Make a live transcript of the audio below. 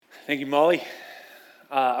Thank you, Molly.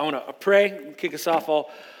 I want to pray, kick us off.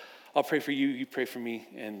 I'll pray for you, you pray for me,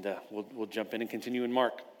 and we'll jump in and continue in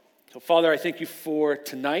Mark. So, Father, I thank you for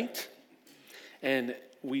tonight, and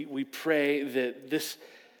we pray that this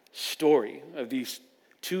story of these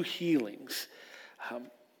two healings,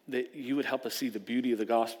 that you would help us see the beauty of the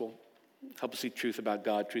gospel, help us see truth about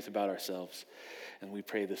God, truth about ourselves, and we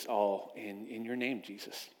pray this all in your name,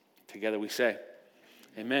 Jesus. Together we say,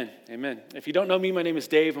 amen, amen. If you don't know me, my name is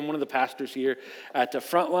Dave. I'm one of the pastors here at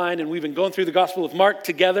Frontline, and we've been going through the Gospel of Mark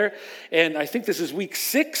together, and I think this is week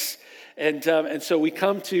 6, and so we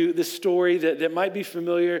come to this story that might be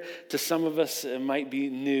familiar to some of us and might be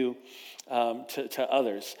new to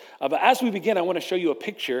others. But as we begin, I want to show you a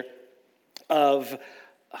picture of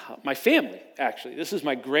my family, actually. This is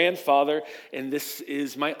my grandfather, and this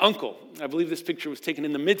is my uncle. I believe this picture was taken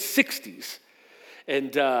in the mid-'60s.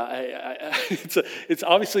 And it's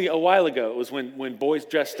obviously a while ago. It was when boys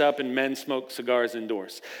dressed up and men smoked cigars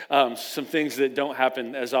indoors. Some things that don't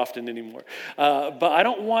happen as often anymore. But I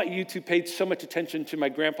don't want you to pay so much attention to my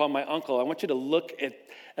grandpa and my uncle. I want you to look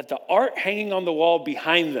at the art hanging on the wall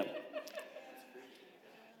behind them.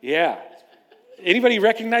 Yeah. Anybody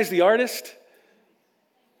recognize the artist?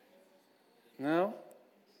 No?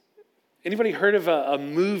 Anybody heard of a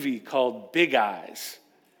movie called Big Eyes?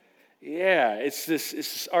 Yeah, it's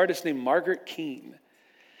this artist named Margaret Keane,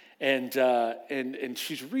 and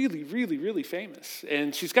she's really, really, really famous.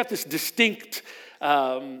 And she's got this distinct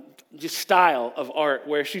just style of art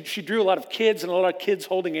where she drew a lot of kids and a lot of kids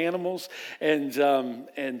holding animals, and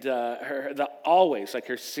always like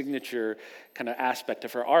her signature kind of aspect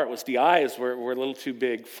of her art was the eyes were a little too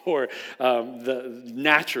big for the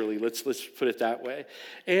naturally. Let's put it that way.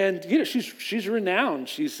 And she's renowned.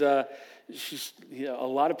 She's a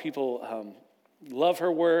lot of people love her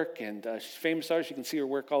work, and she's a famous artist. You can see her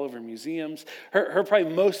work all over museums. Her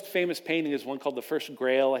probably most famous painting is one called The First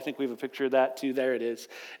Grail. I think we have a picture of that too. There it is.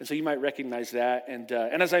 And so you might recognize that. And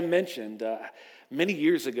as I mentioned, many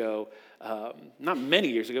years ago, not many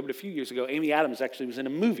years ago, but a few years ago, Amy Adams actually was in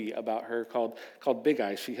a movie about her called Big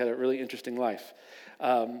Eyes. She had a really interesting life.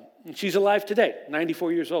 And she's alive today,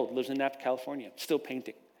 94 years old, lives in Napa, California, still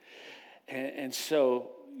painting. And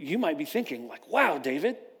so you might be thinking, like, wow,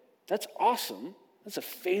 David, that's awesome. That's a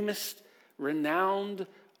famous, renowned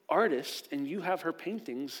artist, and you have her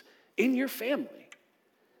paintings in your family.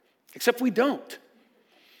 Except we don't.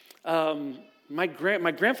 My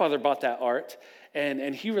grandfather bought that art,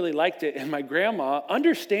 and he really liked it, and my grandma,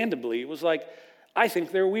 understandably, was like, I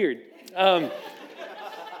think they're weird. I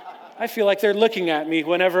feel like they're looking at me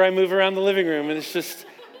whenever I move around the living room, and it's just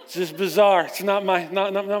bizarre. It's not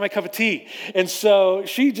my cup of tea. And so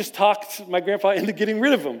she just talked my grandpa into getting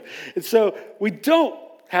rid of them. And so we don't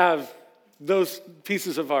have those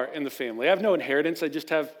pieces of art in the family. I have no inheritance. I just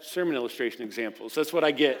have sermon illustration examples. That's what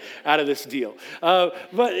I get out of this deal.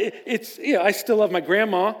 But I still love my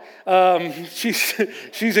grandma.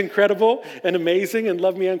 She's incredible and amazing and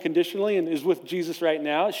loved me unconditionally and is with Jesus right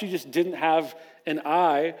now. She just didn't have an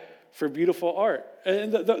eye for beautiful art.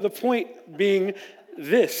 And the point being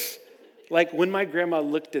this, like when my grandma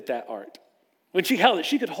looked at that art, when she held it,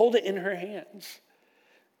 she could hold it in her hands.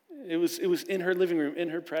 It was in her living room, in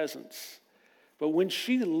her presence. But when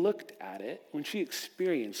she looked at it, when she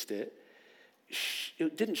experienced it,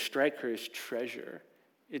 it didn't strike her as treasure.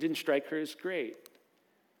 It didn't strike her as great.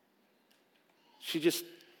 She just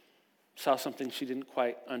saw something she didn't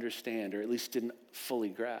quite understand, or at least didn't fully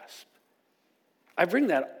grasp. I bring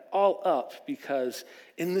that all up because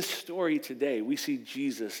in this story today, we see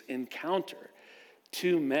Jesus encounter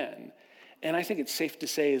two men. And I think it's safe to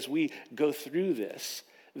say as we go through this,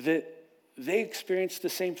 that they experience the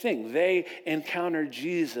same thing. They encounter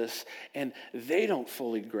Jesus, and they don't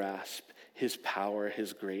fully grasp his power,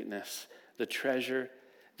 his greatness, the treasure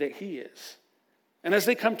that he is. And as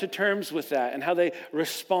they come to terms with that and how they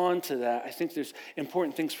respond to that, I think there's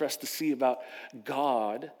important things for us to see about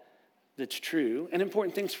God that's true, and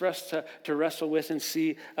important things for us to wrestle with and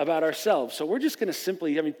see about ourselves. So we're just going to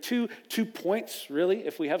simply, two points, really,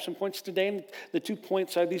 if we have some points today. And the 2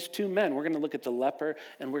 points are these two men. We're going to look at the leper,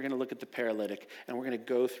 and we're going to look at the paralytic, and we're going to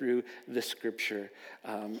go through the scripture,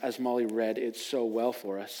 as Molly read it so well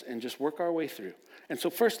for us, and just work our way through. And so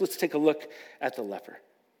first, let's take a look at the leper.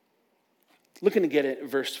 Looking again at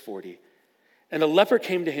verse 40. And a leper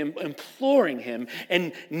came to him, imploring him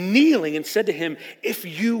and kneeling and said to him, if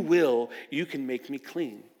you will, you can make me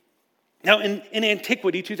clean. Now, in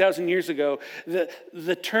antiquity, 2,000 years ago,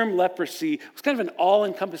 the term leprosy was kind of an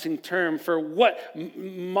all-encompassing term for what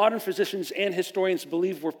modern physicians and historians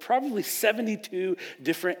believe were probably 72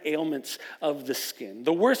 different ailments of the skin,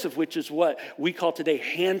 the worst of which is what we call today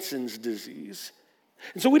Hansen's disease.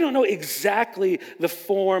 And so we don't know exactly the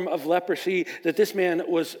form of leprosy that this man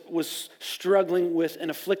was struggling with and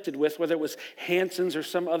afflicted with, whether it was Hansen's or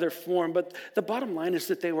some other form. But the bottom line is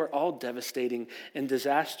that they were all devastating and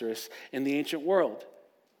disastrous in the ancient world.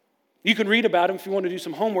 You can read about them if you want to do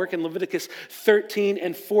some homework in Leviticus 13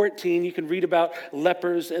 and 14. You can read about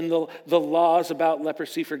lepers and the laws about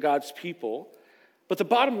leprosy for God's people. But the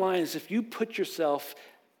bottom line is if you put yourself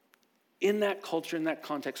in that culture, in that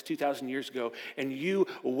context 2,000 years ago, and you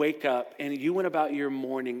wake up and you went about your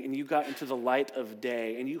morning and you got into the light of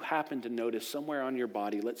day and you happened to notice somewhere on your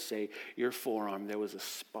body, let's say your forearm, there was a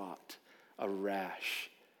spot, a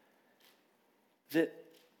rash. That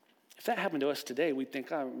if that happened to us today, we'd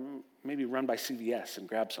think, maybe run by CVS and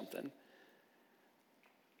grab something.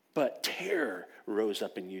 But terror rose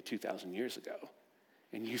up in you 2,000 years ago.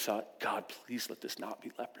 And you thought, God, please let this not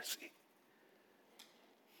be leprosy.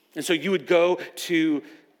 And so you would go to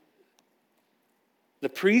the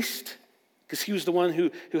priest, because he was the one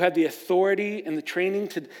who had the authority and the training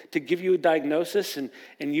to give you a diagnosis, and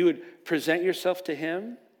you would present yourself to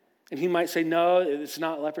him. And he might say, no, it's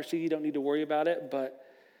not leprosy, you don't need to worry about it. But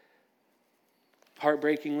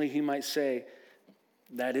heartbreakingly, he might say,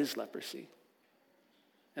 that is leprosy.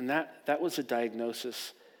 And that was a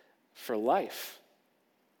diagnosis for life.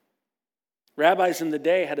 Rabbis in the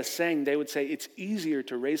day had a saying, they would say, it's easier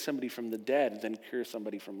to raise somebody from the dead than cure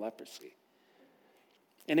somebody from leprosy.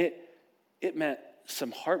 And it meant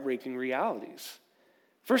some heartbreaking realities.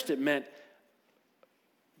 First, it meant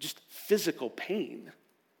just physical pain.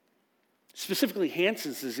 Specifically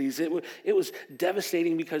Hansen's disease, it was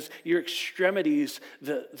devastating because your extremities,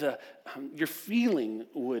 your feeling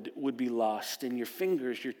would be lost in your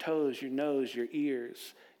fingers, your toes, your nose, your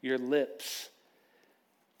ears, your lips.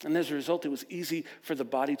 And as a result, it was easy for the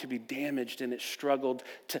body to be damaged and it struggled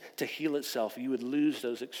to heal itself. You would lose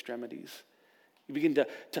those extremities. You begin to,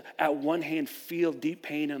 at one hand, feel deep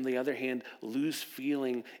pain, and on the other hand, lose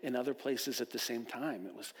feeling in other places at the same time.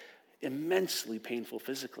 It was immensely painful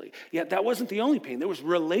physically. Yet that wasn't the only pain. There was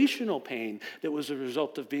relational pain that was a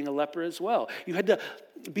result of being a leper as well. You had to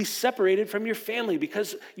be separated from your family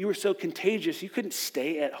because you were so contagious. You couldn't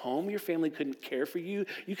stay at home. Your family couldn't care for you.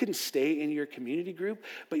 You couldn't stay in your community group.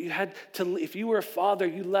 But you had to, if you were a father,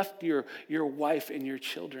 you left your wife and your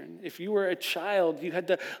children. If you were a child, you had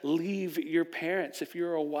to leave your parents. If you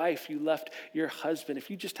were a wife, you left your husband. If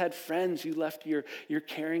you just had friends, you left your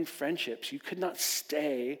caring friendships. You could not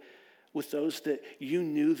stay with those that you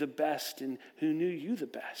knew the best and who knew you the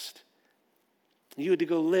best. You had to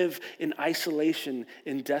go live in isolation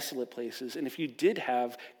in desolate places. And if you did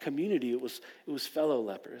have community, it was fellow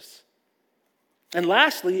lepers. And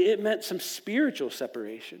lastly, it meant some spiritual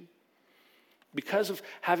separation. Because of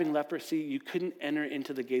having leprosy, you couldn't enter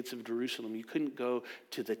into the gates of Jerusalem. You couldn't go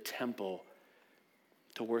to the temple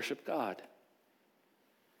to worship God.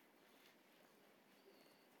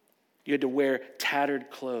 You had to wear tattered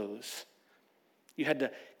clothes. You had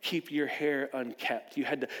to keep your hair unkept. You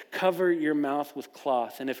had to cover your mouth with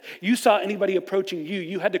cloth. And if you saw anybody approaching you,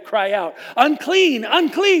 you had to cry out, unclean,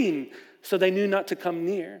 unclean, so they knew not to come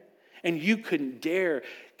near. And you couldn't dare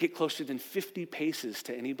get closer than 50 paces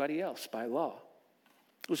to anybody else by law.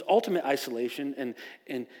 It was ultimate isolation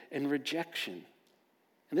and rejection.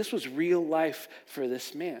 And this was real life for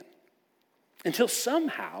this man. Until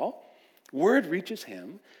somehow, word reaches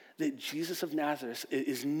him that Jesus of Nazareth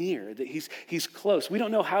is near, that he's close. We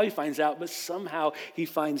don't know how he finds out, but somehow he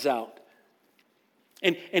finds out.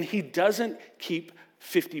 And he doesn't keep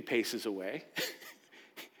 50 paces away.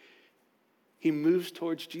 He moves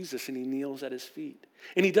towards Jesus and he kneels at his feet.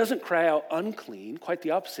 And he doesn't cry out unclean, quite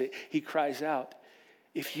the opposite. He cries out,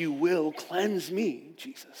 if you will, cleanse me,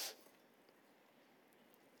 Jesus.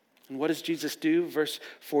 And what does Jesus do? Verse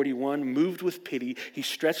 41, moved with pity, he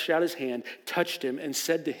stretched out his hand, touched him, and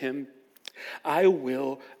said to him, I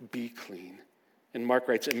will be clean. And Mark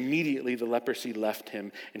writes, immediately the leprosy left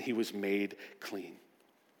him and he was made clean.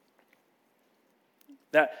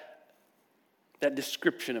 That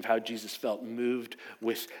description of how Jesus felt, moved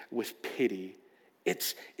with pity,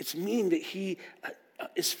 it's meaning that he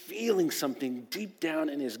is feeling something deep down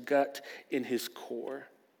in his gut, in his core.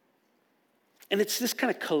 And it's this kind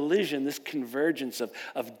of collision, this convergence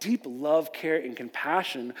of deep love, care, and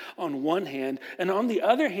compassion on one hand. And on the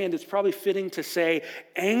other hand, it's probably fitting to say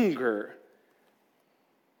anger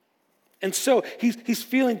And so he's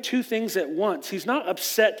feeling two things at once. He's not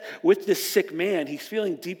upset with this sick man. He's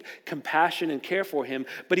feeling deep compassion and care for him,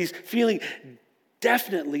 but he's feeling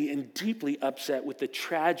definitely and deeply upset with the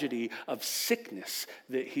tragedy of sickness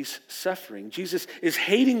that he's suffering. Jesus is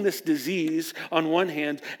hating this disease on one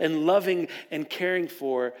hand and loving and caring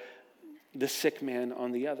for the sick man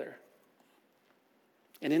on the other.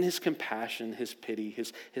 And in his compassion, his pity,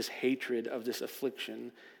 his hatred of this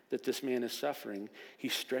affliction that this man is suffering, he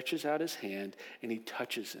stretches out his hand and he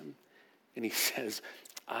touches him and he says,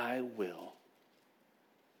 I will.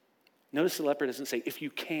 Notice the leper doesn't say, if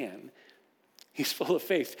you can. He's full of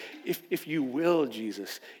faith. If you will,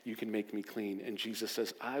 Jesus, you can make me clean. And Jesus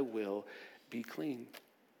says, I will be clean.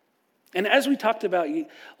 And as we talked about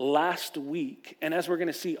last week, and as we're going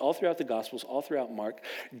to see all throughout the Gospels, all throughout Mark,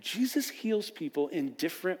 Jesus heals people in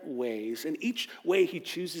different ways. And each way he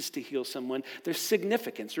chooses to heal someone, there's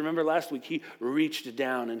significance. Remember last week, he reached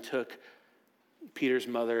down and took Peter's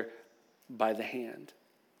mother by the hand.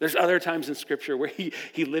 There's other times in Scripture where he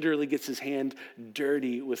literally gets his hand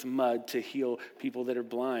dirty with mud to heal people that are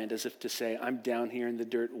blind, as if to say, I'm down here in the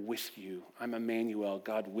dirt with you. I'm Emmanuel,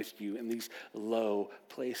 God with you in these low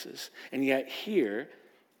places. And yet here,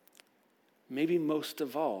 maybe most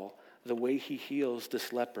of all, the way he heals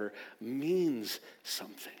this leper means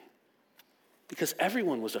something. Because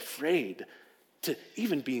everyone was afraid to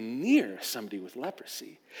even be near somebody with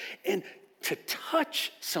leprosy. And to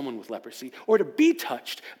touch someone with leprosy or to be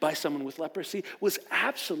touched by someone with leprosy was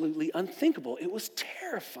absolutely unthinkable. It was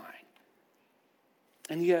terrifying.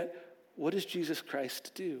 And yet, what does Jesus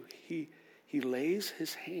Christ do? He lays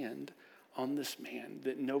his hand on this man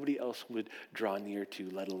that nobody else would draw near to,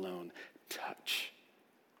 let alone touch.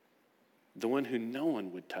 The one who no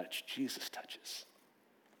one would touch, Jesus touches.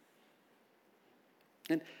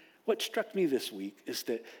 And what struck me this week is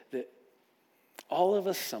that all of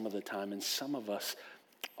us some of the time, and some of us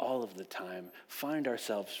all of the time, find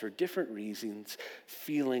ourselves for different reasons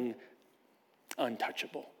feeling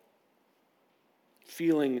untouchable,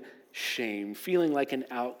 feeling shame, feeling like an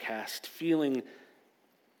outcast, feeling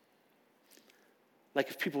like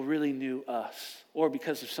if people really knew us, or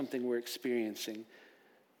because of something we're experiencing,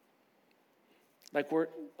 like we're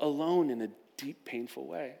alone in a deep, painful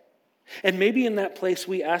way. And maybe in that place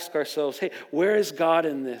we ask ourselves, hey, where is God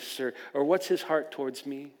in this? Or what's his heart towards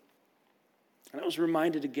me? And I was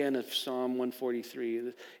reminded again of Psalm 143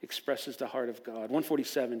 that expresses the heart of God.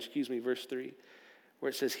 147, verse 3, where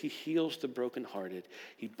it says, he heals the brokenhearted.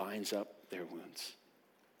 He binds up their wounds.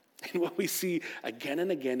 And what we see again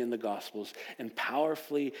and again in the Gospels, and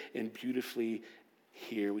powerfully and beautifully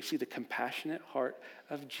here, we see the compassionate heart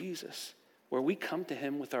of Jesus, where we come to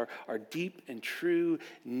him with our deep and true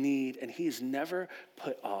need, and he is never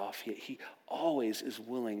put off, yet he always is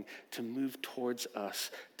willing to move towards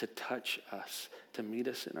us, to touch us, to meet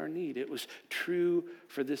us in our need. It was true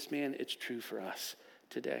for this man, it's true for us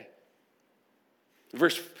today.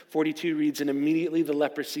 Verse 42 reads, and immediately the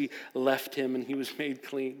leprosy left him and he was made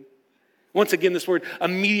clean. Once again, this word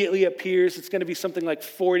immediately appears. It's going to be something like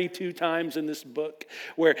 42 times in this book,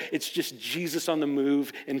 where it's just Jesus on the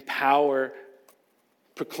move in power,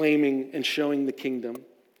 proclaiming and showing the kingdom.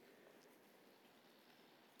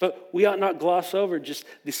 But we ought not gloss over just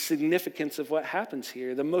the significance of what happens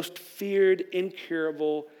here. The most feared,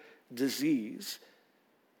 incurable disease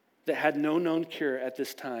that had no known cure at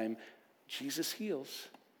this time, Jesus heals.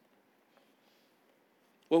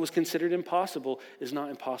 What was considered impossible is not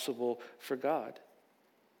impossible for God.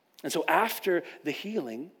 And so after the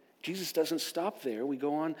healing, Jesus doesn't stop there. We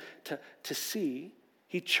go on to see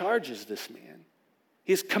he charges this man.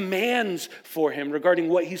 He has commands for him regarding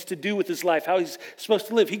what he's to do with his life, how he's supposed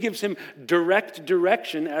to live. He gives him direct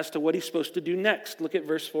direction as to what he's supposed to do next. Look at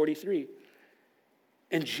verse 43.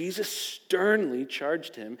 And Jesus sternly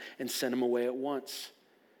charged him and sent him away at once.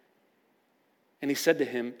 And he said to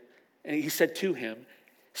him,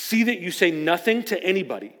 see that you say nothing to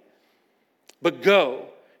anybody, but go,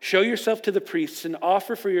 show yourself to the priests and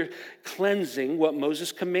offer for your cleansing what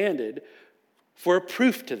Moses commanded for a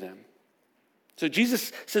proof to them. So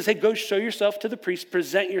Jesus says, hey, go show yourself to the priests,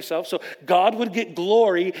 present yourself so God would get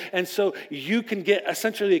glory and so you can get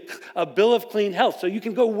essentially a bill of clean health. So you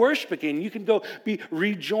can go worship again. You can go be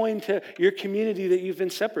rejoined to your community that you've been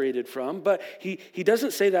separated from. But he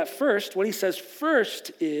doesn't say that first. What he says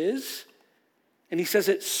first is, and he says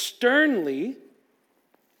it sternly,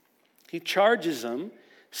 he charges them,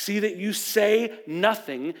 see that you say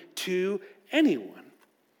nothing to anyone.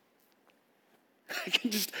 I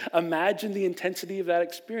can just imagine the intensity of that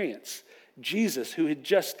experience. Jesus, who had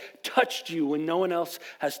just touched you when no one else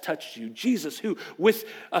has touched you. Jesus, who with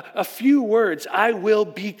a few words, I will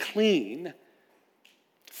be clean.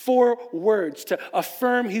 4 words to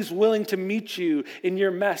affirm he's willing to meet you in your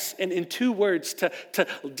mess, and in 2 words to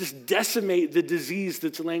just decimate the disease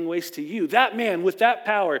that's laying waste to you. That man with that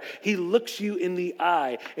power, he looks you in the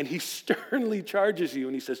eye and he sternly charges you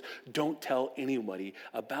and he says, don't tell anybody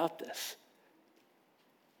about this.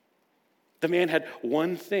 The man had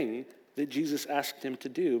one thing that Jesus asked him to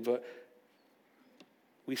do, but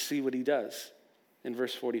we see what he does in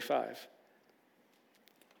verse 45.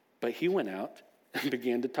 But he went out and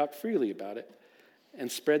began to talk freely about it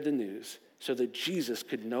and spread the news so that Jesus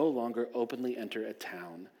could no longer openly enter a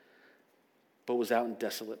town, but was out in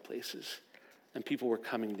desolate places. And people were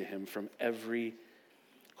coming to him from every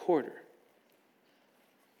quarter.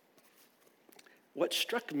 What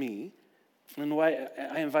struck me, and why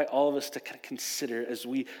I invite all of us to kind of consider as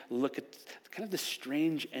we look at kind of the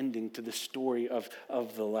strange ending to the story of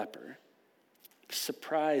the leper,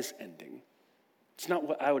 surprise ending. It's not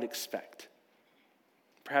what I would expect.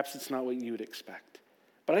 Perhaps it's not what you would expect.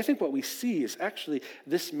 But I think what we see is actually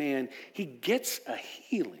this man, he gets a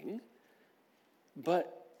healing,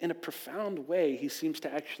 but in a profound way, he seems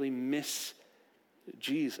to actually miss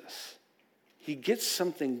Jesus. He gets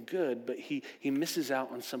something good, but he misses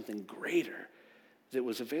out on something greater that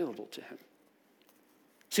was available to him.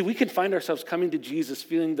 See, we can find ourselves coming to Jesus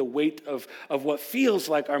feeling the weight of what feels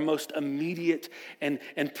like our most immediate and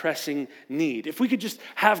pressing need. If we could just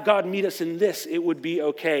have God meet us in this, it would be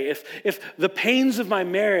okay. If the pains of my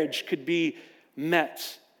marriage could be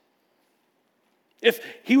met, if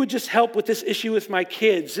he would just help with this issue with my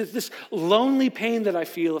kids, if this lonely pain that I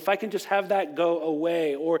feel, if I can just have that go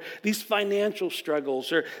away, or these financial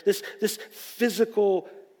struggles, or this physical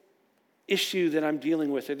issue that I'm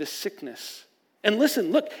dealing with, or this sickness. And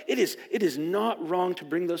listen, look, it is not wrong to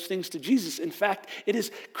bring those things to Jesus. In fact, it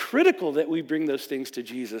is critical that we bring those things to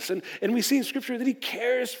Jesus. And we see in Scripture that he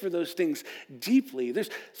cares for those things deeply. That's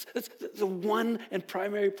the one and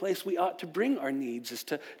primary place we ought to bring our needs is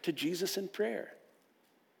to Jesus in prayer.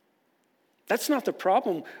 That's not the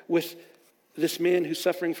problem with this man who's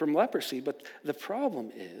suffering from leprosy, but the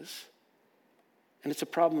problem is, and it's a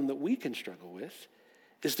problem that we can struggle with,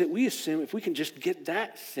 is that we assume if we can just get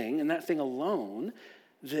that thing and that thing alone,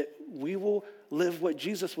 that we will live what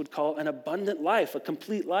Jesus would call an abundant life, a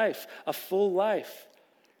complete life, a full life.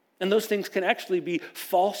 And those things can actually be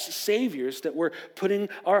false saviors that we're putting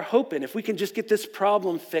our hope in. If we can just get this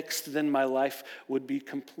problem fixed, then my life would be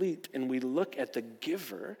complete. And we look at the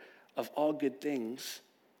giver of all good things,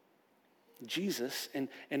 Jesus,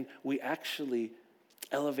 and we actually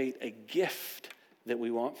elevate a gift that we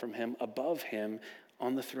want from him above him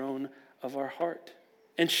on the throne of our heart.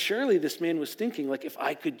 And surely this man was thinking, like, if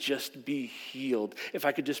I could just be healed, if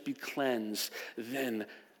I could just be cleansed, then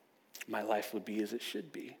my life would be as it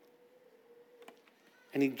should be.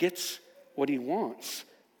 And he gets what he wants.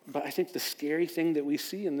 But I think the scary thing that we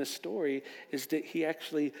see in this story is that he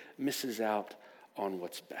actually misses out on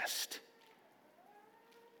what's best.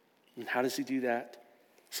 And how does he do that?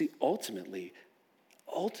 See, ultimately,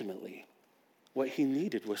 what he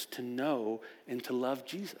needed was to know and to love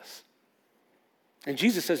Jesus. And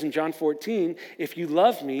Jesus says in John 14, if you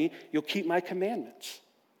love me, you'll keep my commandments.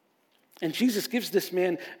 And Jesus gives this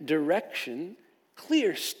man direction,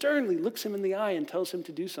 clear, sternly looks him in the eye and tells him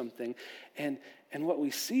to do something. And what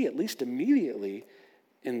we see, at least immediately,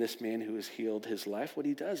 in this man who has healed his life, what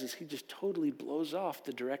he does is he just totally blows off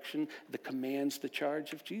the direction, the commands, the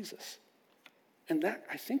charge of Jesus. And that,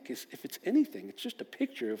 I think, is, if it's anything, it's just a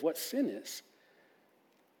picture of what sin is.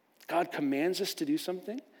 God commands us to do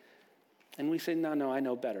something, and we say, no, I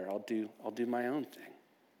know better. I'll do my own thing.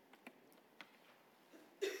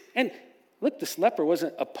 And look, this leper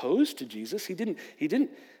wasn't opposed to Jesus. He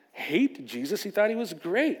didn't hate Jesus. He thought he was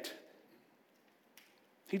great.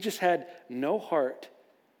 He just had no heart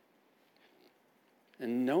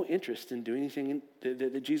and no interest in doing anything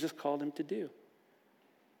that Jesus called him to do.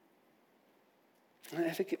 And I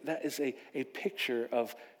think that is a picture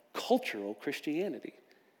of cultural Christianity.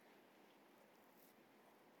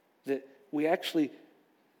 That we actually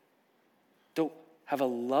don't have a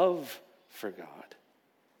love for God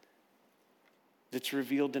that's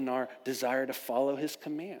revealed in our desire to follow his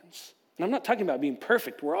commands. And I'm not talking about being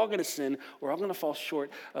perfect. We're all going to sin. We're all going to fall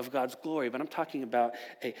short of God's glory. But I'm talking about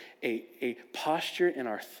a posture in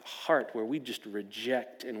our heart where we just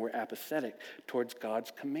reject and we're apathetic towards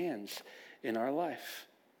God's commands in our life.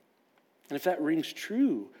 And if that rings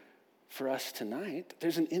true for us tonight,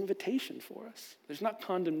 there's an invitation for us. There's not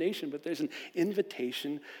condemnation, but there's an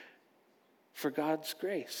invitation for God's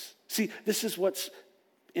grace. See, this is what's,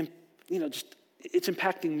 it's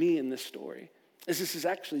impacting me in this story. This is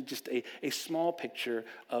actually just a small picture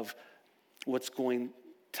of what's going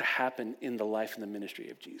to happen in the life and the ministry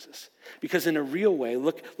of Jesus. Because in a real way,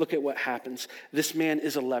 look at what happens. This man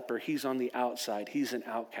is a leper. He's on the outside. He's an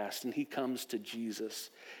outcast, and he comes to Jesus,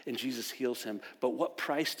 and Jesus heals him. But what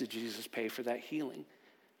price did Jesus pay for that healing?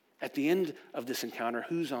 At the end of this encounter,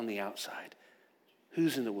 who's on the outside?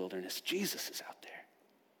 Who's in the wilderness? Jesus is out there.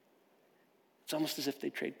 It's almost as if they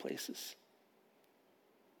trade places.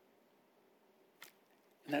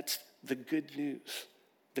 And that's the good news,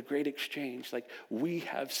 the great exchange. Like, we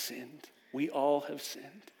have sinned. We all have sinned.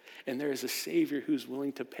 And there is a Savior who's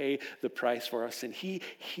willing to pay the price for us. And he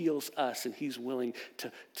heals us, and he's willing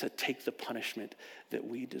to take the punishment that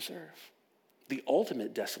we deserve. The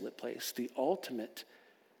ultimate desolate place, the ultimate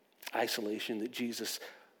isolation that Jesus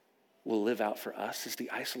will live out for us is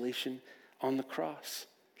the isolation on the cross.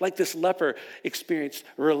 Like this leper experienced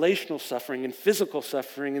relational suffering and physical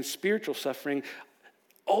suffering and spiritual suffering,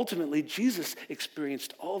 ultimately Jesus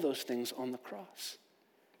experienced all those things on the cross.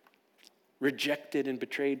 Rejected and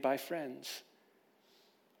betrayed by friends,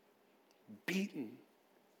 beaten,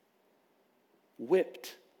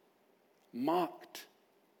 whipped, mocked,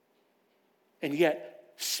 and yet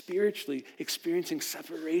spiritually experiencing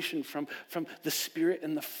separation from the Spirit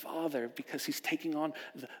and the Father because he's taking on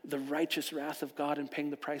the righteous wrath of God and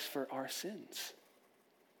paying the price for our sins.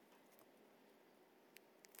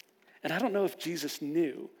 And I don't know if Jesus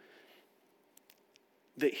knew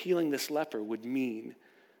that healing this leper would mean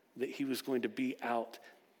that he was going to be out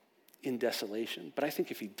in desolation. But I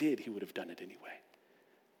think if he did, he would have done it anyway.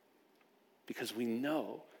 Because we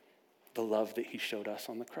know the love that he showed us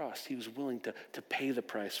on the cross. He was willing to pay the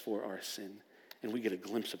price for our sin. And we get a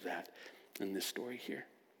glimpse of that in this story here.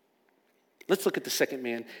 Let's look at the second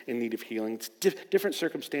man in need of healing. It's different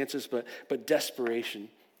circumstances, but desperation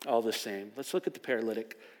all the same. Let's look at the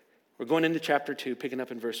paralytic. We're going into chapter 2, picking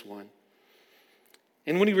up in verse 1.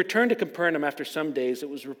 And when he returned to Capernaum after some days, it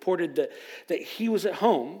was reported that he was at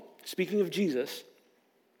home, speaking of Jesus,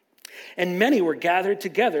 and many were gathered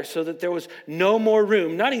together so that there was no more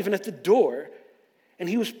room, not even at the door. And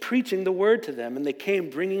he was preaching the word to them, and they came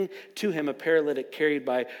bringing to him a paralytic carried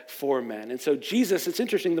by 4 men. And so Jesus, it's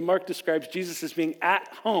interesting, the Mark describes Jesus as being at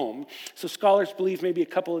home. So scholars believe maybe a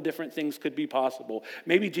couple of different things could be possible.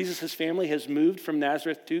 Maybe Jesus' family has moved from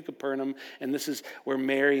Nazareth to Capernaum, and this is where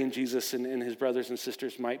Mary and Jesus and his brothers and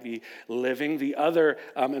sisters might be living. The other,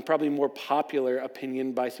 and probably more popular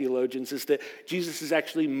opinion by theologians, is that Jesus has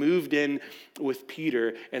actually moved in with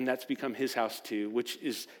Peter, and that's become his house too, which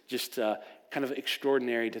is just kind of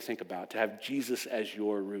extraordinary to think about. To have Jesus as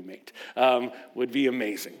your roommate would be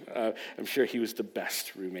amazing. I'm sure he was the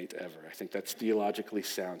best roommate ever. I think that's theologically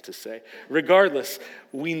sound to say. Regardless,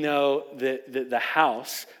 we know that the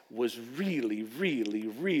house was really, really,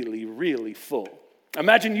 really, really full.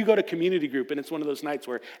 Imagine you go to community group and it's one of those nights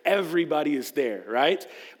where everybody is there, right?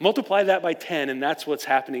 Multiply that by 10 and that's what's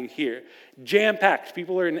happening here. Jam-packed.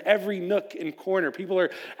 People are in every nook and corner. People are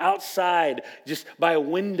outside just by a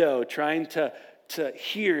window trying to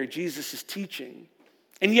hear Jesus' teaching.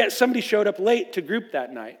 And yet somebody showed up late to group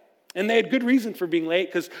that night. And they had good reason for being late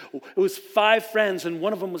because it was 5 friends and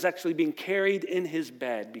one of them was actually being carried in his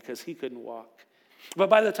bed because he couldn't walk. But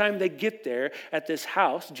by the time they get there at this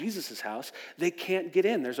house, Jesus' house, they can't get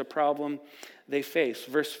in. There's a problem they face.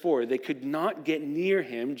 Verse 4, they could not get near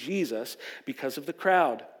him, Jesus, because of the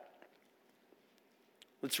crowd.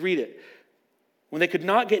 Let's read it. When they could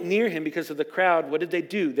not get near him because of the crowd, what did they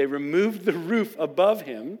do? They removed the roof above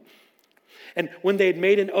him. And when they had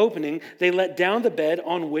made an opening, they let down the bed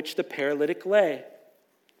on which the paralytic lay.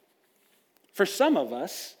 For some of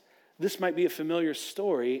us, this might be a familiar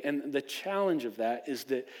story, and the challenge of that is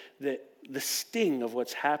that the sting of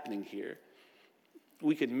what's happening here,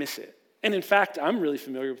 we could miss it. And in fact, I'm really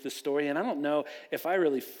familiar with this story, and I don't know if I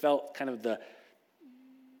really felt kind of the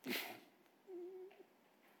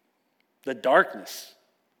darkness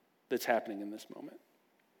that's happening in this moment.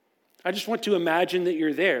 I just want to imagine that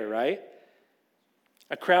you're there, right?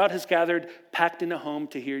 A crowd has gathered, packed in a home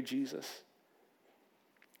to hear Jesus.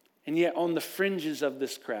 And yet on the fringes of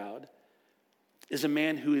this crowd is a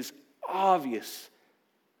man who is obvious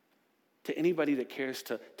to anybody that cares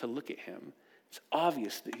to look at him. It's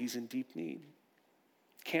obvious that he's in deep need.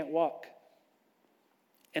 Can't walk.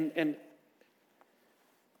 And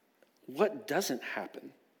what doesn't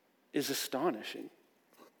happen is astonishing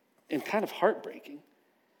and kind of heartbreaking.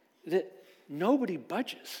 That nobody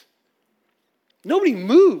budges. Nobody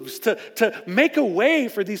moves to make a way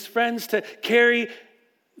for these friends to carry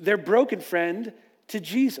their broken friend to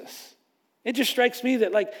Jesus. It just strikes me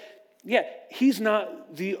that, he's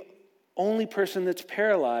not the only person that's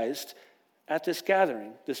paralyzed at this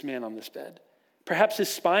gathering, this man on this bed. Perhaps his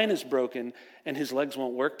spine is broken and his legs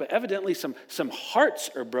won't work, but evidently some hearts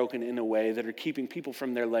are broken in a way that are keeping people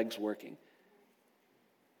from their legs working.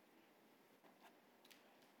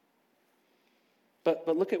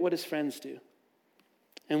 But look at what his friends do.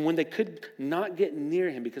 And when they could not get near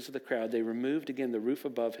him because of the crowd, they removed again the roof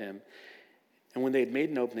above him. And when they had made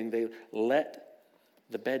an opening, they let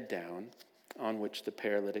the bed down on which the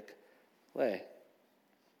paralytic lay.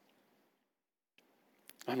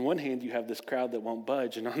 On one hand, you have this crowd that won't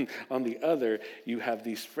budge, and on the other, you have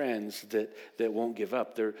these friends that won't give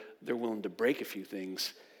up. They're willing to break a few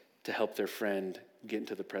things to help their friend get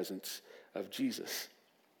into the presence of Jesus.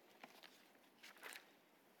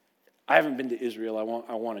 I haven't been to Israel.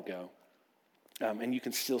 I want to go. And you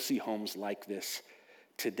can still see homes like this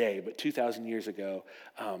today. But 2,000 years ago,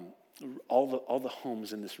 all the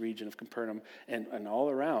homes in this region of Capernaum and all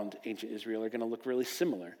around ancient Israel are going to look really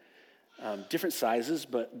similar. Different sizes,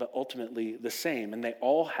 but ultimately the same. And they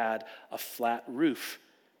all had a flat roof.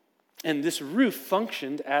 And this roof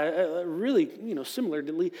functioned really,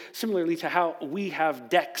 similarly to how we have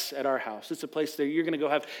decks at our house. It's a place that you're going to go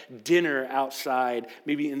have dinner outside,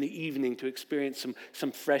 maybe in the evening to experience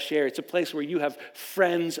some fresh air. It's a place where you have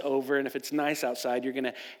friends over, and if it's nice outside, you're going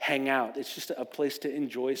to hang out. It's just a place to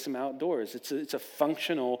enjoy some outdoors. It's a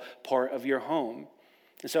functional part of your home.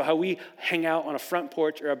 And so how we hang out on a front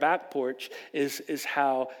porch or a back porch is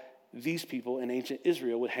how these people in ancient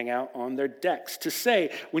Israel would hang out on their decks. To say,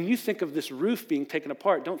 when you think of this roof being taken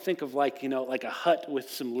apart, don't think of like a hut with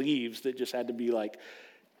some leaves that just had to be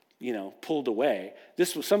pulled away.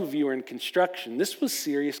 Some of you are in construction. This was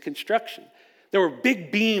serious construction. There were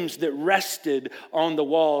big beams that rested on the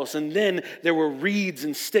walls, and then there were reeds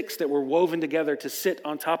and sticks that were woven together to sit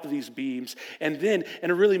on top of these beams. And then,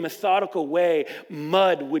 in a really methodical way,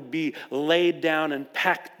 mud would be laid down and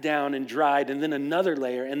packed down and dried, and then another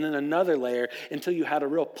layer, until you had a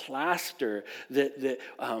real plaster that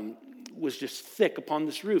was just thick upon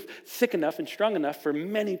this roof, thick enough and strong enough for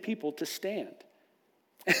many people to stand.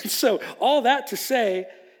 And so, all that to say,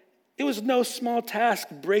 it was no small task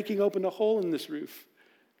breaking open a hole in this roof.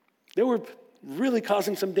 They were really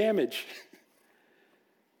causing some damage.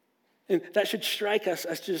 And that should strike us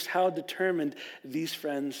as just how determined these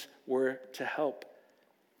friends were to help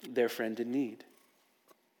their friend in need.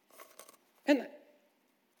 And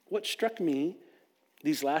what struck me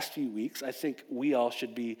these last few weeks, I think we all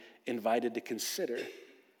should be invited to consider.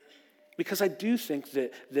 Because I do think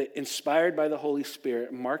that inspired by the Holy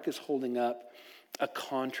Spirit, Mark is holding up a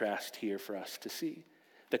contrast here for us to see.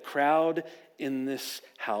 The crowd in this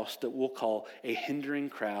house that we'll call a hindering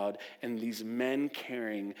crowd, and these men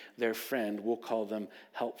carrying their friend, we'll call them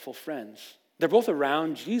helpful friends. They're both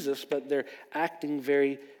around Jesus, but they're acting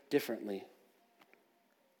very differently.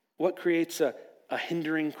 What creates a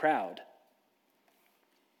hindering crowd?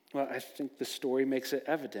 Well, I think the story makes it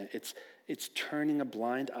evident. It's turning a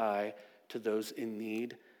blind eye to those in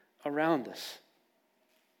need around us.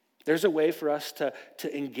 There's a way for us to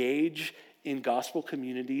engage in gospel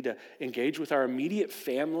community, to engage with our immediate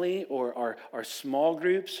family or our small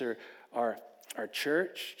groups or our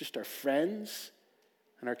church, just our friends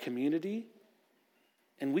and our community.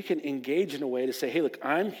 And we can engage in a way to say, hey, look,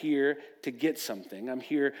 I'm here to get something. I'm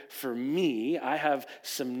here for me. I have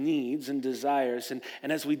some needs and desires. And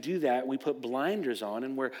as we do that, we put blinders on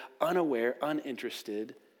and we're unaware,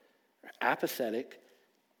 uninterested, apathetic,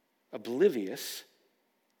 oblivious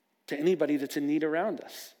to anybody that's in need around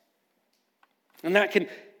us. And that can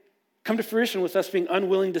come to fruition with us being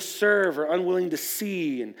unwilling to serve or unwilling to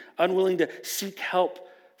see and unwilling to seek help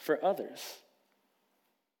for others.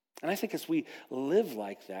 And I think as we live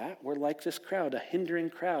like that, we're like this crowd, a hindering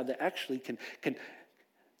crowd that actually can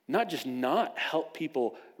not just not help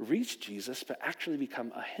people reach Jesus, but actually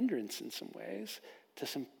become a hindrance in some ways to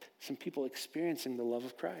some people experiencing the love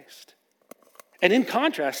of Christ. And in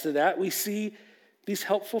contrast to that, we see these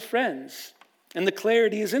helpful friends. And the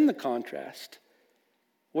clarity is in the contrast.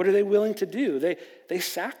 What are they willing to do? They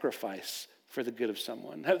sacrifice for the good of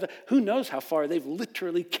someone. Who knows how far they've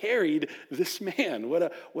literally carried this man.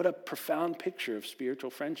 What a profound picture of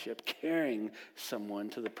spiritual friendship, carrying someone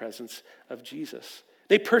to the presence of Jesus.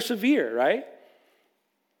 They persevere, right?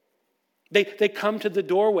 They come to the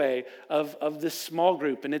doorway of this small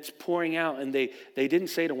group and it's pouring out, and they didn't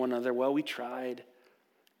say to one another, well, we tried.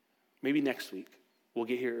 Maybe next week. We'll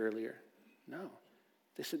get here earlier. No.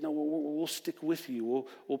 They said, no, we'll stick with you.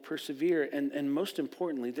 We'll persevere. And most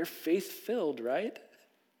importantly, they're faith-filled, right?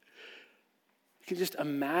 You can just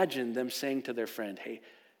imagine them saying to their friend, hey,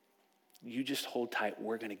 You just hold tight.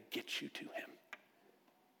 We're going to get you to him.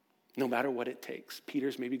 No matter what it takes.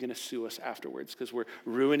 Peter's maybe going to sue us afterwards because we're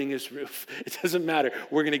ruining his roof. It doesn't matter.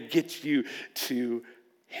 We're going to get you to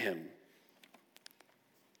him.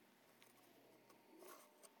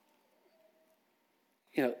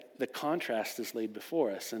 You know, the contrast is laid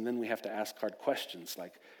before us, and then we have to ask hard questions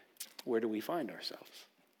like, where do we find ourselves?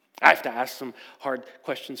 I have to ask some hard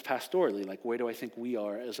questions pastorally, like where do I think we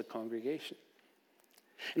are as a congregation?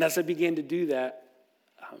 And as I began to do that,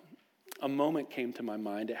 a moment came to my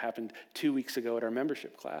mind. It happened 2 weeks ago at our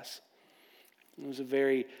membership class. It was a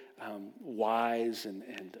very wise and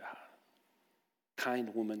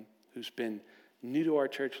kind woman who's been new to our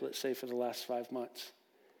church, let's say, for the last 5 months.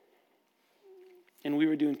 And we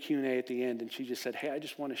were doing Q&A at the end, and she just said, hey, I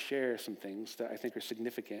just want to share some things that I think are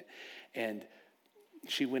significant. And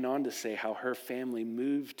she went on to say how her family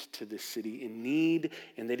moved to this city in need,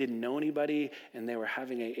 and they didn't know anybody, and they were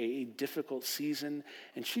having a difficult season.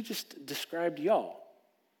 And she just described y'all.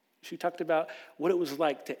 She talked about what it was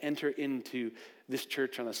like to enter into this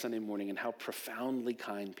church on a Sunday morning and how profoundly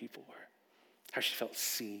kind people were, how she felt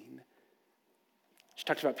seen. She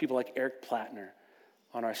talked about people like Eric Plattner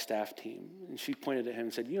on our staff team. And she pointed at him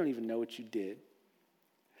and said, you don't even know what you did,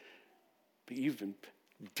 but you've been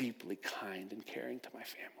deeply kind and caring to my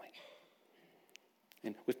family.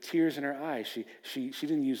 And with tears in her eyes, she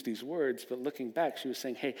didn't use these words, but looking back, she was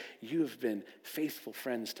saying, hey, you have been faithful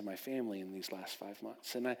friends to my family in these last 5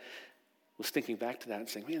 months. And I was thinking back to that and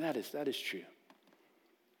saying, man, that is true.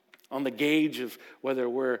 On the gauge of whether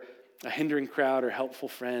we're a hindering crowd or helpful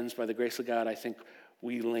friends, by the grace of God, I think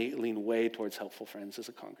we lean way towards helpful friends as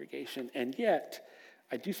a congregation. And yet,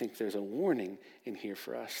 I do think there's a warning in here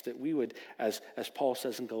for us that we would, as Paul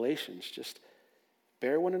says in Galatians, just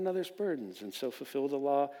bear one another's burdens and so fulfill the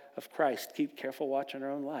law of Christ. Keep careful watch on our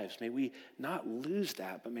own lives. May we not lose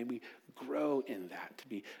that, but may we grow in that, to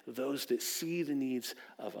be those that see the needs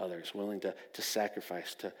of others, willing to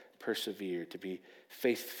sacrifice, to persevere, to be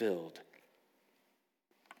faith-filled.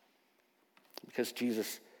 Because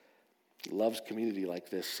Jesus loves community like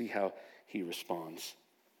this. See how he responds.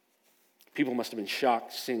 People must have been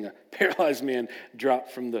shocked seeing a paralyzed man drop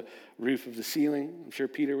from the roof of the ceiling. I'm sure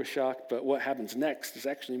Peter was shocked, but what happens next is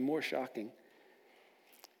actually more shocking.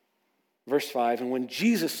 Verse 5, and when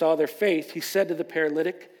Jesus saw their faith, he said to the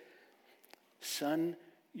paralytic, son,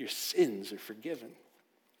 your sins are forgiven.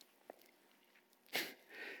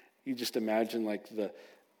 You just imagine like the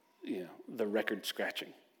record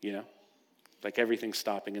scratching, like everything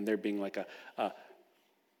stopping and there being like a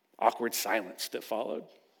awkward silence that followed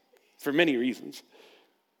for many reasons.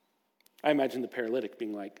 I imagine the paralytic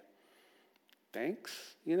being like, thanks,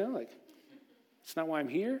 like, it's not why I'm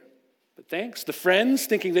here, but thanks. The friends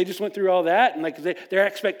thinking they just went through all that and like their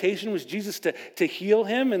expectation was Jesus to heal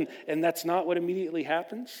him and that's not what immediately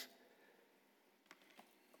happens.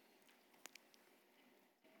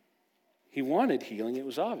 He wanted healing, it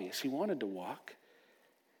was obvious. He wanted to walk.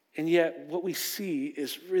 And yet what we see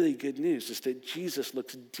is really good news, is that Jesus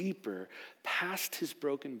looks deeper past his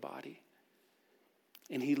broken body.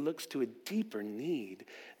 And he looks to a deeper need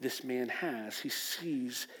this man has. He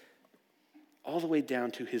sees all the way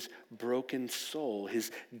down to his broken soul,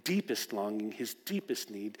 his deepest longing, his deepest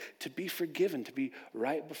need to be forgiven, to be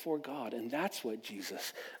right before God. And that's what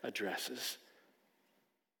Jesus addresses.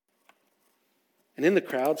 And in the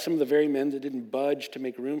crowd, some of the very men that didn't budge to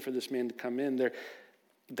make room for this man to come in,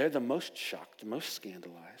 they're the most shocked, the most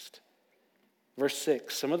scandalized. Verse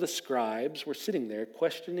 6, some of the scribes were sitting there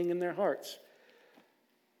questioning in their hearts,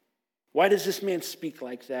 why does this man speak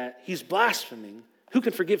like that? He's blaspheming. Who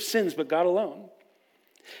can forgive sins but God alone?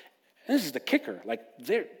 And this is the kicker. Like,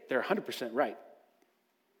 they're 100% right.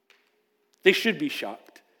 They should be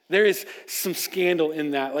shocked. There is some scandal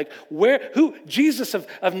in that. Like, Jesus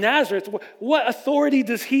of Nazareth, what authority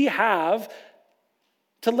does he have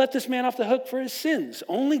to let this man off the hook for his sins?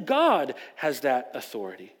 Only God has that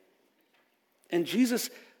authority. And Jesus,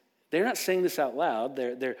 they're not saying this out loud.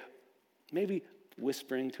 They're maybe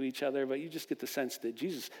whispering to each other, but you just get the sense that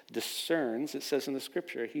Jesus discerns. It says in the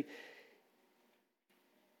scripture, he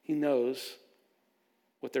knows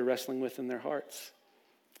what they're wrestling with in their hearts.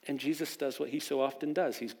 And Jesus does what he so often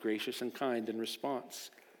does. He's gracious and kind in response.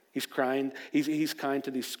 He's kind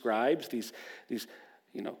to these scribes, these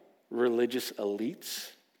religious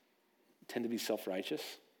elites, tend to be self-righteous.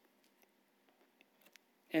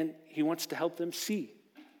 And he wants to help them see.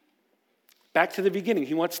 Back to the beginning,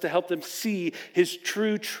 he wants to help them see his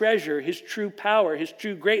true treasure, his true power, his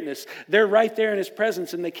true greatness. They're right there in his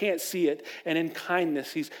presence and they can't see it. And in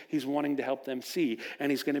kindness, he's wanting to help them see.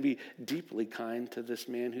 And he's going to be deeply kind to this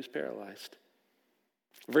man who's paralyzed.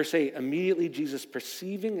 Verse 8, immediately Jesus,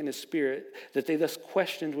 perceiving in his spirit that they thus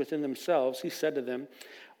questioned within themselves, he said to them,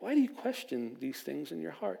 why do you question these things in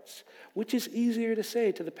your hearts? Which is easier to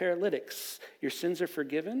say to the paralytics, your sins are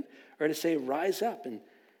forgiven, or to say, rise up and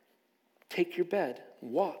take your bed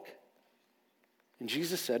and walk? And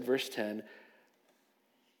Jesus said, verse 10,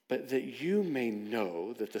 but that you may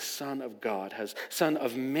know that the Son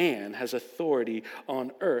of Man has authority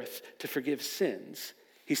on earth to forgive sins.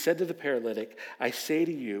 He said to the paralytic, I say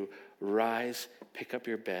to you, rise, pick up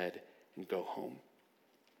your bed, and go home.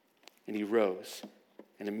 And he rose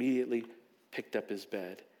and immediately picked up his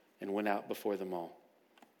bed and went out before them all.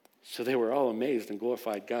 So they were all amazed and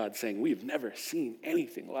glorified God, saying, we've never seen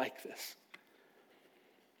anything like this.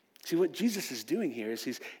 See, what Jesus is doing here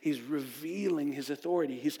is he's revealing his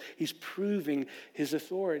authority. He's proving his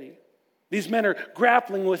authority. These men are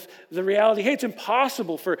grappling with the reality, hey, it's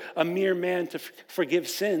impossible for a mere man to forgive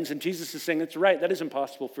sins. And Jesus is saying, that's right, that is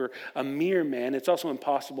impossible for a mere man. It's also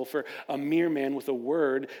impossible for a mere man with a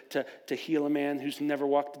word to heal a man who's never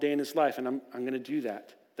walked a day in his life. And I'm going to do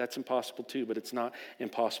that. That's impossible too, but it's not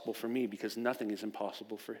impossible for me because nothing is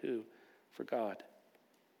impossible for who? For God.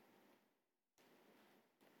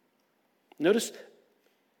 Notice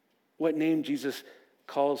what name Jesus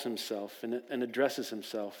calls himself and addresses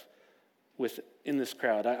himself with in this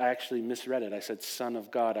crowd. I actually misread it. I said Son of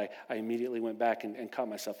God. I immediately went back and caught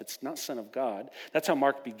myself. It's not Son of God. That's how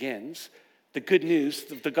Mark begins. The good news,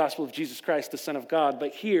 the gospel of Jesus Christ, the Son of God.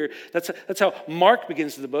 But here, that's how Mark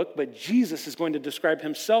begins the book, but Jesus is going to describe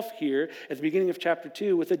himself here at the beginning of chapter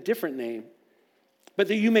 2 with a different name. But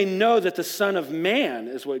that you may know that the Son of Man,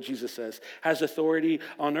 is what Jesus says, has authority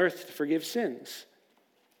on earth to forgive sins.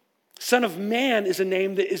 Son of Man is a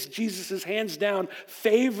name that is Jesus' hands down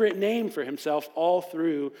favorite name for himself all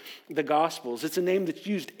through the Gospels. It's a name that's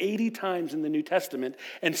used 80 times in the New Testament,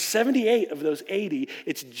 and 78 of those 80,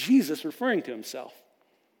 it's Jesus referring to himself.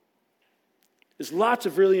 There's lots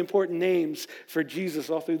of really important names for Jesus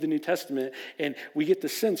all through the New Testament, and we get the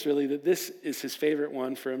sense really that this is his favorite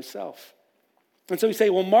one for himself. And so we say,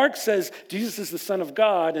 well, Mark says Jesus is the Son of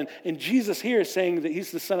God, and Jesus here is saying that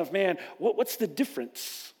he's the Son of Man. What's the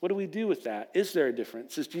difference? What do we do with that? Is there a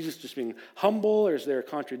difference? Is Jesus just being humble, or is there a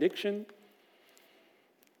contradiction?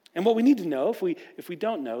 And what we need to know, if we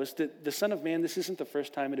don't know, is that the Son of Man, this isn't the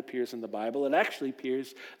first time it appears in the Bible. It actually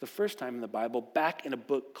appears the first time in the Bible back in a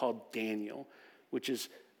book called Daniel, which is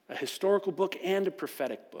a historical book and a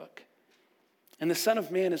prophetic book. And the Son of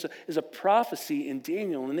Man is a prophecy in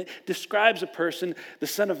Daniel, and it describes a person, the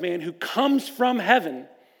Son of Man, who comes from heaven.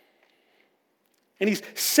 And he's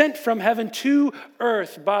sent from heaven to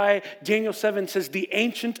earth by, Daniel 7 says, the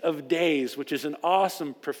Ancient of Days, which is an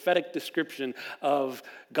awesome prophetic description of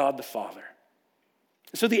God the Father.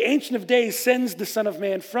 So the Ancient of Days sends the Son of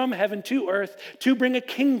Man from heaven to earth to bring a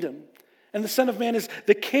kingdom. And the Son of Man is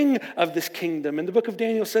the king of this kingdom. And the book of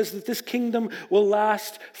Daniel says that this kingdom will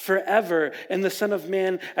last forever. And the Son of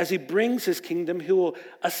Man, as he brings his kingdom, he will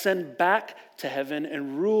ascend back to heaven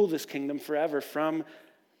and rule this kingdom forever from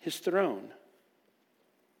his throne.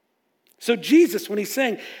 So Jesus, when he's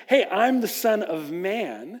saying, hey, I'm the Son of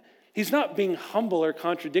Man, he's not being humble or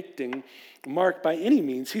contradicting Mark by any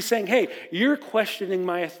means. He's saying, hey, you're questioning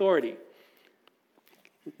my authority.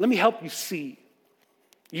 Let me help you see.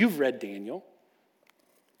 You've read Daniel.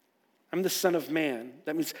 I'm the Son of Man.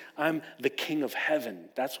 That means I'm the King of heaven.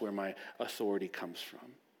 That's where my authority comes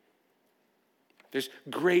from. There's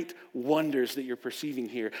great wonders that you're perceiving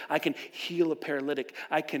here. I can heal a paralytic.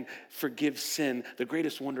 I can forgive sin. The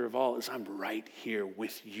greatest wonder of all is I'm right here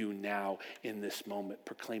with you now in this moment,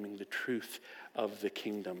 proclaiming the truth of the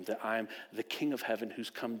kingdom, that I'm the King of heaven who's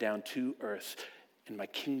come down to earth, and my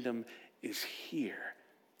kingdom is here,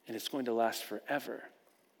 and it's going to last forever.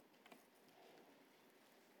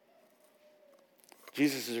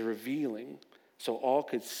 Jesus is revealing so all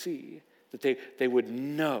could see that they would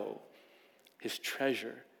know his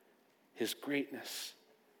treasure, his greatness,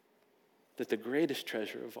 that the greatest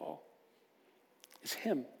treasure of all is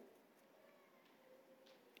him.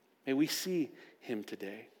 May we see him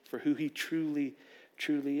today for who he truly,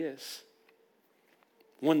 truly is.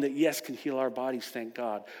 One that, yes, can heal our bodies, thank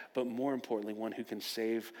God, but more importantly, one who can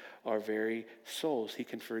save our very souls. He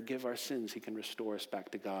can forgive our sins. He can restore us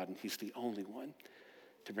back to God, and he's the only one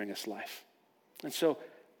to bring us life. And so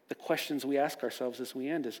the questions we ask ourselves as we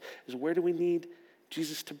end is where do we need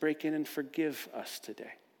Jesus to break in and forgive us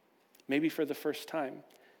today? Maybe for the first time,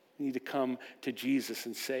 we need to come to Jesus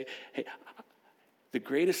and say, hey, the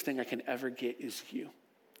greatest thing I can ever get is you.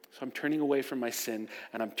 So I'm turning away from my sin,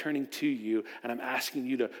 and I'm turning to you, and I'm asking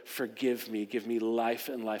you to forgive me, give me life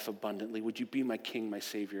and life abundantly. Would you be my King, my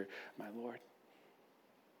Savior, my Lord?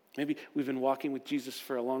 Maybe we've been walking with Jesus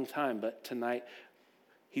for a long time, but tonight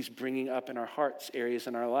he's bringing up in our hearts areas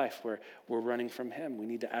in our life where we're running from him. We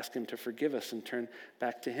need to ask him to forgive us and turn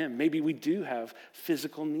back to him. Maybe we do have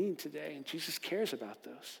physical need today, and Jesus cares about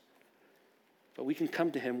those. But we can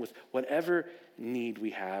come to him with whatever need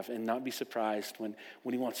we have and not be surprised when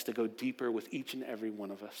he wants to go deeper with each and every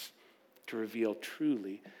one of us to reveal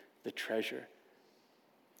truly the treasure,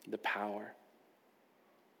 the power,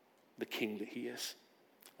 the king that he is.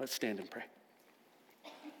 Let's stand and pray.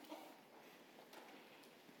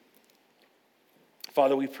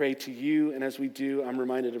 Father, we pray to you, and as we do, I'm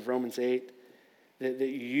reminded of Romans 8, that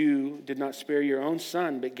you did not spare your own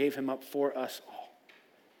son, but gave him up for us all.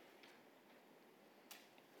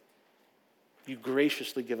 You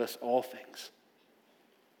graciously give us all things.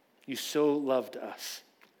 You so loved us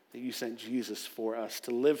that you sent Jesus for us,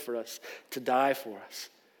 to live for us, to die for us,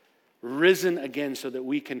 risen again so that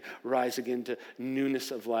we can rise again to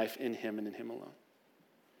newness of life in him and in him alone.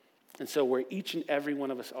 And so where each and every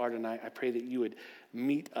one of us are tonight, I pray that you would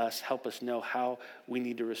meet us, help us know how we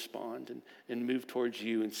need to respond and move towards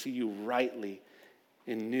you and see you rightly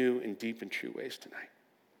in new and deep and true ways tonight.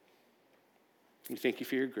 We thank you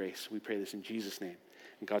for your grace. We pray this in Jesus' name.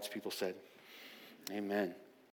 And God's people said, amen.